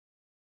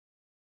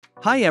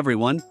Hi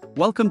everyone,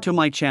 welcome to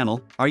my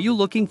channel. Are you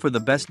looking for the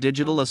best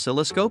digital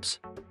oscilloscopes?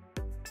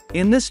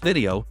 In this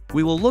video,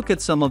 we will look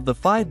at some of the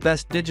 5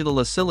 best digital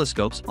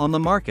oscilloscopes on the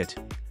market.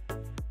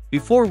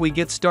 Before we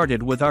get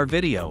started with our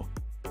video,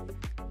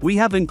 we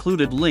have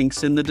included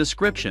links in the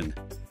description.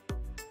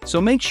 So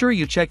make sure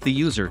you check the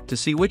user to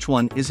see which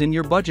one is in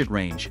your budget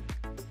range.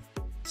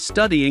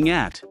 Studying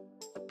at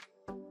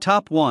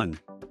Top 1.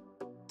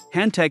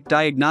 Hantek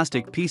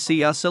Diagnostic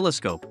PC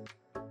Oscilloscope.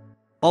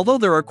 Although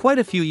there are quite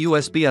a few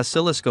USB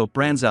oscilloscope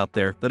brands out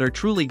there that are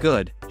truly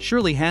good,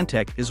 surely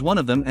Hantek is one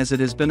of them, as it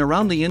has been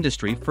around the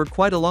industry for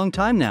quite a long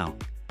time now.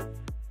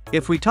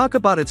 If we talk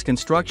about its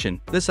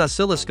construction, this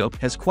oscilloscope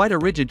has quite a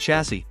rigid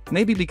chassis,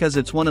 maybe because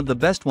it's one of the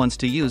best ones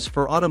to use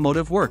for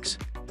automotive works.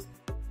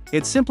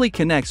 It simply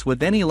connects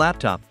with any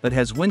laptop that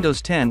has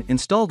Windows 10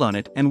 installed on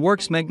it and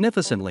works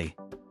magnificently.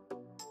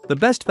 The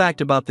best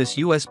fact about this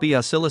USB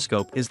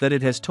oscilloscope is that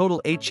it has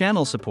total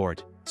 8-channel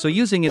support, so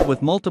using it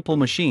with multiple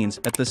machines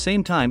at the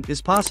same time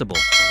is possible.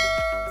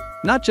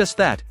 Not just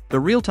that, the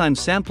real-time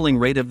sampling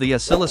rate of the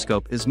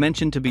oscilloscope is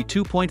mentioned to be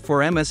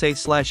 2.4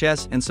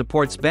 ms/s and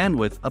supports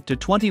bandwidth up to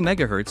 20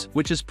 MHz,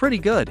 which is pretty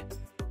good.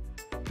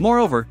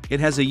 Moreover, it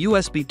has a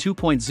USB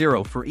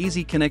 2.0 for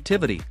easy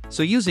connectivity,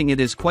 so using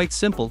it is quite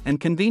simple and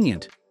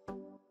convenient.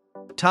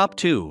 Top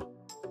 2.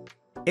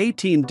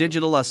 Aiteme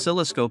Digital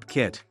Oscilloscope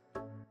Kit.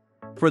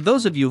 For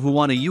those of you who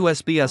want a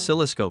USB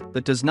oscilloscope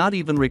that does not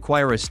even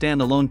require a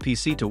standalone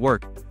PC to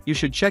work, you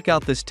should check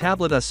out this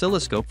tablet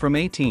oscilloscope from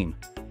Aiteme.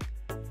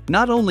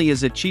 Not only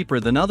is it cheaper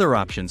than other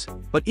options,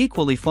 but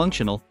equally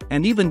functional,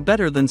 and even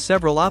better than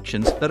several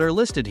options that are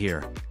listed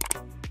here.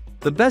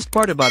 The best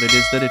part about it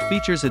is that it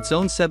features its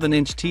own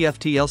 7-inch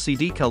TFT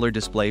LCD color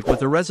display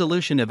with a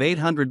resolution of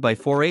 800 by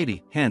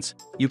 480, hence,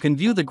 you can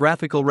view the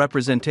graphical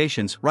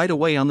representations right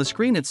away on the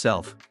screen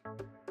itself.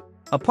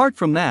 Apart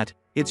from that,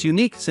 it's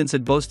unique since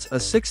it boasts a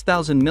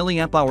 6000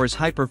 mAh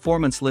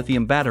high-performance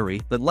lithium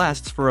battery that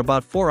lasts for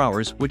about 4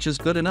 hours, which is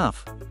good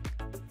enough.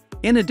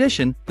 In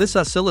addition, this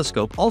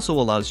oscilloscope also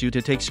allows you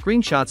to take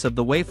screenshots of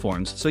the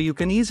waveforms so you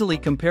can easily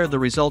compare the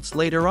results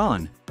later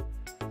on.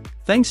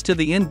 Thanks to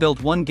the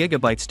inbuilt 1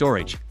 GB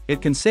storage,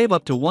 it can save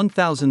up to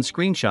 1000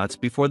 screenshots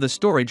before the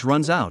storage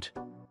runs out.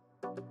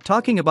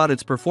 Talking about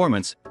its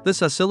performance,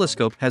 this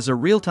oscilloscope has a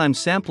real-time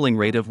sampling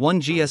rate of 1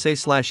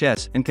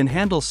 GSA/s and can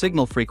handle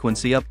signal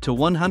frequency up to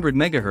 100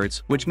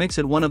 MHz, which makes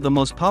it one of the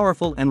most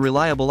powerful and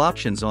reliable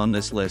options on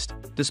this list,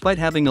 despite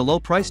having a low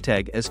price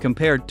tag as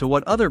compared to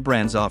what other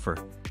brands offer.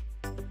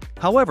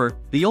 However,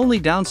 the only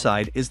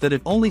downside is that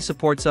it only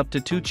supports up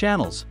to 2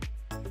 channels.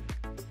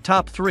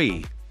 Top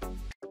 3.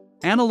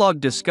 Analog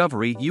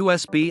Discovery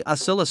USB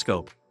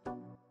Oscilloscope.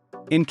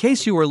 In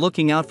case you are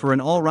looking out for an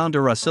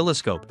all-rounder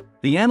oscilloscope,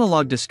 the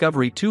Analog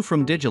Discovery 2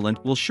 from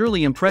Digilent will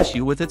surely impress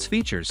you with its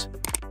features.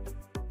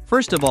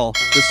 First of all,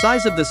 the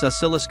size of this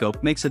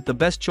oscilloscope makes it the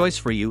best choice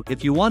for you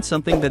if you want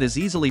something that is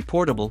easily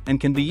portable and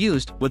can be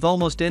used with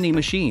almost any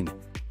machine.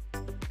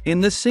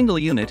 In this single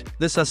unit,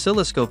 this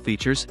oscilloscope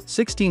features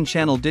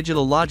 16-channel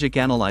digital logic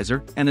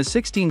analyzer and a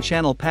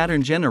 16-channel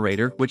pattern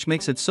generator, which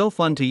makes it so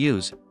fun to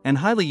use and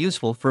highly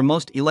useful for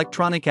most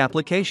electronic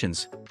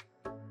applications.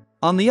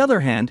 On the other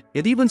hand,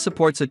 it even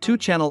supports a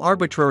 2-channel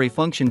arbitrary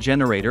function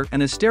generator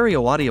and a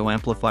stereo audio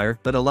amplifier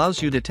that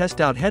allows you to test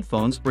out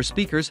headphones or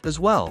speakers as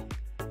well.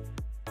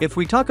 If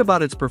we talk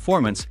about its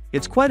performance,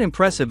 it's quite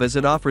impressive as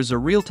it offers a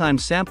real-time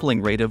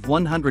sampling rate of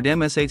 100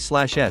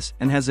 ms/s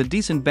and has a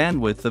decent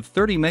bandwidth of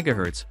 30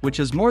 MHz, which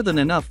is more than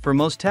enough for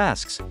most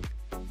tasks.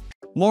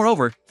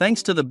 Moreover,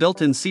 thanks to the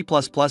built-in C++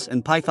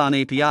 and Python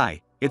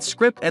API, its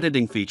script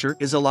editing feature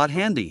is a lot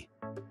handy.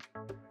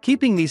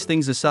 Keeping these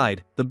things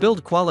aside, the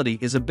build quality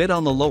is a bit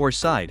on the lower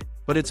side,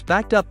 but it's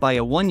backed up by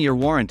a 1-year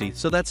warranty,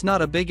 so that's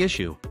not a big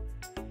issue.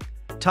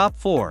 Top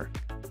 4.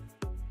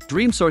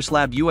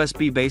 DreamSourceLab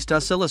USB-based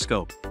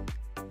Oscilloscope.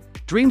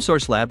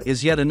 DreamSourceLab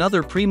is yet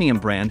another premium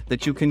brand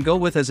that you can go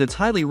with, as it's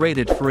highly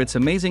rated for its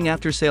amazing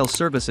after-sales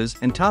services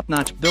and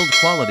top-notch build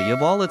quality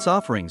of all its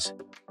offerings.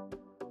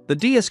 The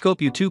Diagnostic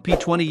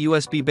U2P20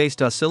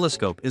 USB-based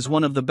oscilloscope is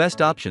one of the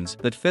best options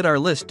that fit our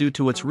list due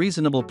to its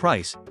reasonable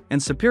price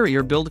and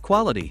superior build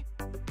quality.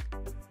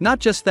 Not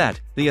just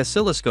that, the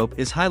oscilloscope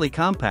is highly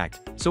compact,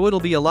 so it'll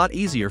be a lot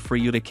easier for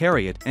you to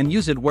carry it and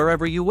use it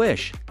wherever you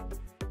wish.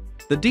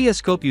 The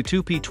Diagnostic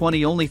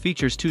U2P20 only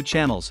features 2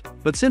 channels,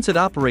 but since it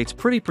operates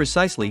pretty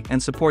precisely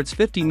and supports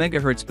 50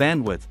 MHz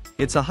bandwidth,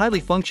 it's a highly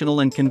functional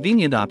and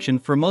convenient option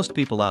for most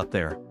people out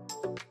there.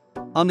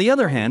 On the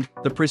other hand,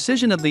 the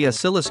precision of the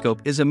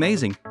oscilloscope is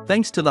amazing,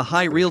 thanks to the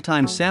high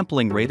real-time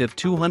sampling rate of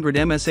 200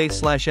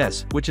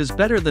 ms/s, which is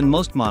better than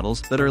most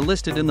models that are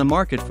listed in the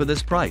market for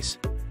this price.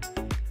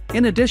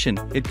 In addition,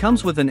 it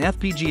comes with an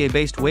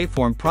FPGA-based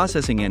waveform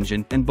processing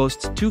engine and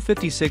boasts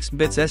 256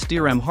 bits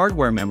SDRAM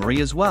hardware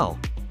memory as well.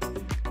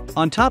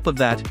 On top of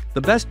that,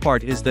 the best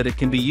part is that it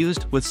can be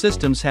used with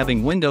systems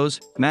having Windows,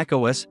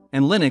 macOS,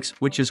 and Linux,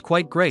 which is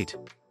quite great.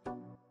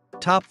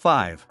 Top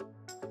 5.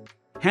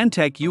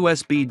 Hantek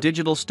USB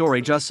Digital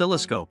Storage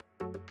Oscilloscope.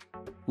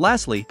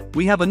 Lastly,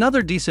 we have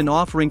another decent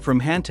offering from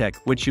Hantek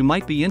which you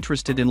might be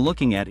interested in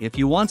looking at if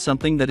you want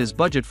something that is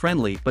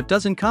budget-friendly but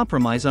doesn't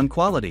compromise on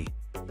quality.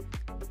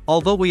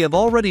 Although we have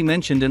already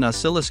mentioned an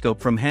oscilloscope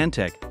from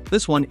Hantek,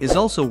 this one is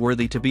also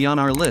worthy to be on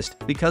our list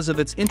because of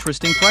its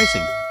interesting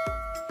pricing.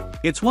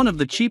 It's one of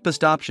the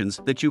cheapest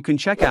options that you can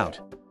check out.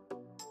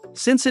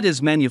 Since it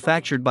is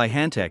manufactured by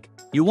Hantek,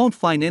 you won't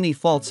find any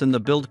faults in the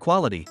build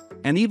quality,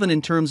 and even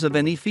in terms of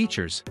any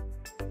features.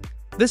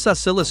 This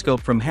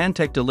oscilloscope from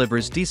Hantek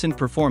delivers decent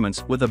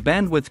performance with a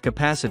bandwidth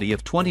capacity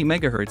of 20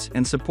 MHz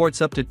and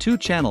supports up to 2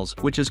 channels,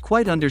 which is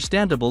quite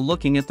understandable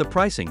looking at the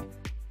pricing.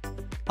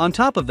 On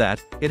top of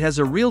that, it has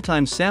a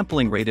real-time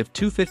sampling rate of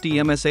 250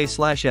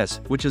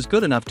 MSA/s, which is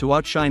good enough to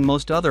outshine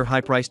most other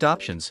high-priced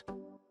options.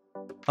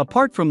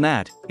 Apart from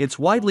that, it's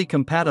widely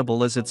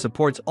compatible as it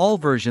supports all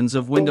versions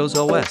of Windows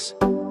OS.